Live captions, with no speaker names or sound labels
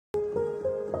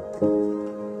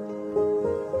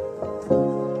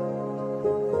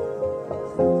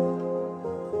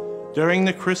During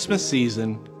the Christmas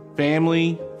season,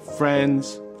 family,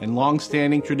 friends, and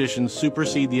long-standing traditions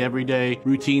supersede the everyday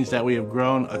routines that we have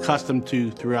grown accustomed to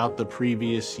throughout the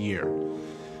previous year.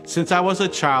 Since I was a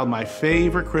child, my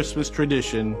favorite Christmas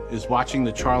tradition is watching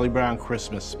the Charlie Brown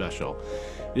Christmas special.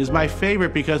 It is my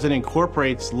favorite because it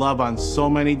incorporates love on so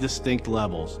many distinct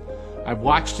levels. I've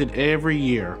watched it every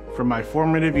year, from my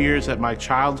formative years at my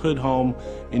childhood home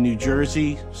in New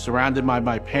Jersey, surrounded by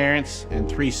my parents and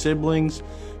 3 siblings,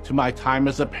 to my time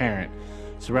as a parent,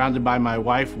 surrounded by my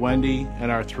wife Wendy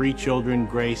and our 3 children,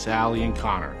 Grace, Allie, and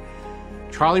Connor.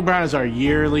 Charlie Brown is our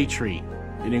yearly treat.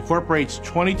 It incorporates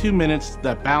 22 minutes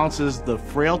that balances the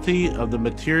frailty of the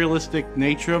materialistic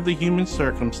nature of the human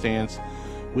circumstance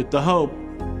with the hope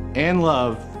and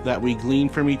love that we glean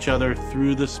from each other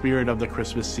through the spirit of the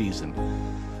Christmas season.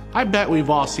 I bet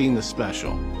we've all seen the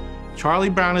special. Charlie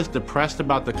Brown is depressed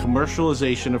about the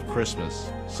commercialization of Christmas,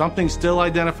 something still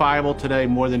identifiable today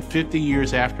more than 50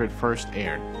 years after it first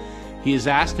aired. He is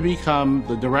asked to become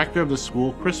the director of the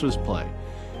school Christmas play.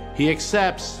 He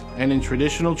accepts, and in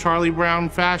traditional Charlie Brown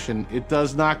fashion, it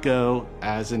does not go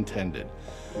as intended.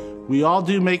 We all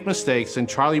do make mistakes, and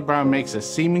Charlie Brown makes a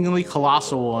seemingly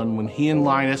colossal one when he and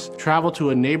Linus travel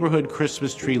to a neighborhood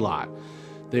Christmas tree lot.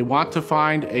 They want to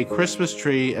find a Christmas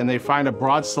tree, and they find a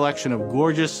broad selection of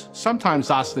gorgeous,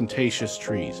 sometimes ostentatious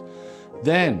trees.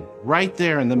 Then, right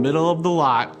there in the middle of the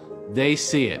lot, they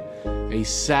see it. A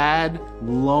sad,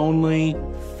 lonely,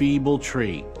 feeble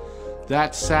tree.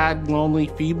 That sad, lonely,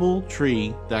 feeble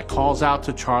tree that calls out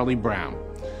to Charlie Brown.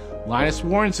 Linus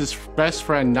warns his best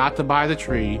friend not to buy the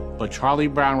tree, but Charlie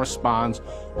Brown responds,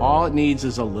 all it needs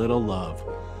is a little love.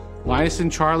 Linus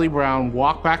and Charlie Brown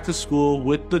walk back to school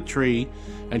with the tree,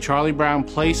 and Charlie Brown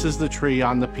places the tree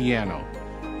on the piano.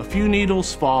 A few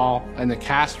needles fall, and the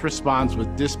cast responds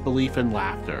with disbelief and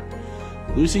laughter.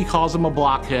 Lucy calls him a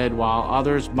blockhead, while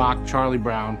others mock Charlie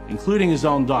Brown, including his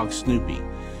own dog Snoopy.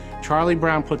 Charlie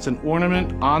Brown puts an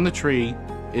ornament on the tree.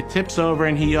 It tips over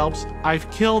and he yelps, "I've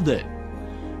killed it."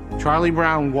 Charlie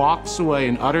Brown walks away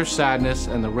in utter sadness,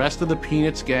 and the rest of the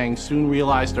Peanuts gang soon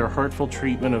realize their hurtful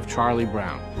treatment of Charlie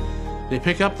Brown. They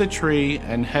pick up the tree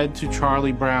and head to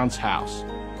Charlie Brown's house.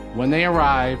 When they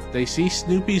arrive, they see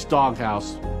Snoopy's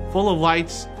doghouse, full of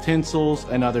lights, tinsels,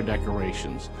 and other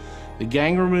decorations. The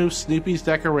gang removes Snoopy's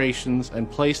decorations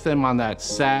and place them on that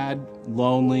sad,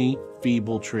 lonely,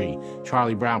 feeble tree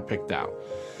Charlie Brown picked out.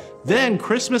 Then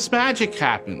Christmas magic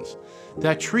happens.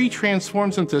 That tree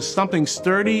transforms into something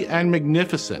sturdy and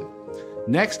magnificent.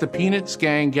 Next, the Peanuts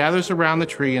gang gathers around the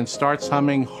tree and starts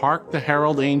humming "Hark the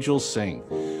Herald Angels Sing."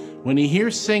 When he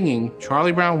hears singing,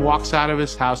 Charlie Brown walks out of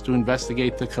his house to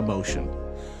investigate the commotion.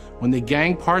 When the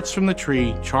gang parts from the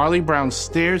tree, Charlie Brown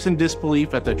stares in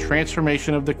disbelief at the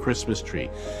transformation of the Christmas tree.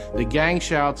 The gang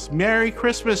shouts, "Merry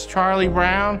Christmas, Charlie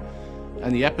Brown!"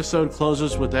 and the episode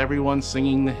closes with everyone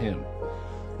singing the hymn.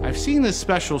 I've seen this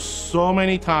special so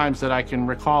many times that I can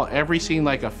recall every scene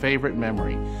like a favorite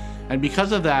memory. And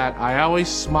because of that, I always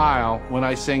smile when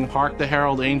I sing "Hark the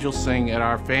Herald Angels Sing" at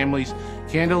our family's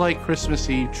candlelight Christmas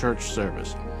Eve church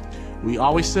service. We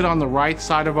always sit on the right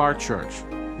side of our church.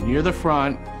 Near the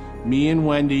front, me and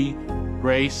Wendy,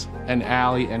 Grace, and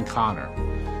Allie and Connor.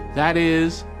 That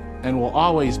is, and will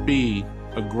always be,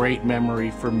 a great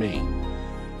memory for me.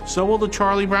 So will the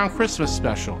Charlie Brown Christmas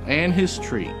special and his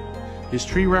tree. His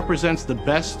tree represents the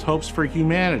best hopes for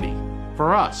humanity,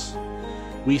 for us.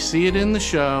 We see it in the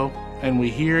show, and we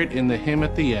hear it in the hymn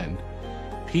at the end.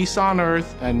 Peace on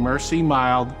earth and mercy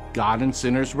mild, God and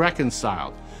sinners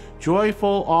reconciled.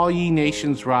 Joyful all ye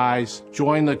nations rise,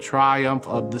 join the triumph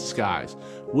of the skies.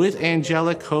 With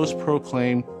angelic hosts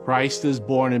proclaim, Christ is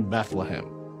born in Bethlehem.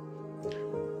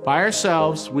 By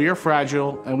ourselves, we are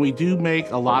fragile, and we do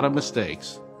make a lot of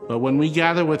mistakes. But when we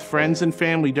gather with friends and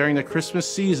family during the Christmas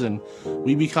season,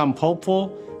 we become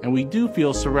hopeful, and we do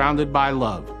feel surrounded by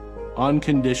love,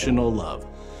 unconditional love.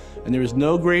 And there is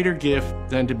no greater gift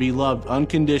than to be loved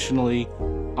unconditionally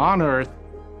on earth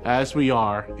as we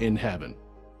are in heaven.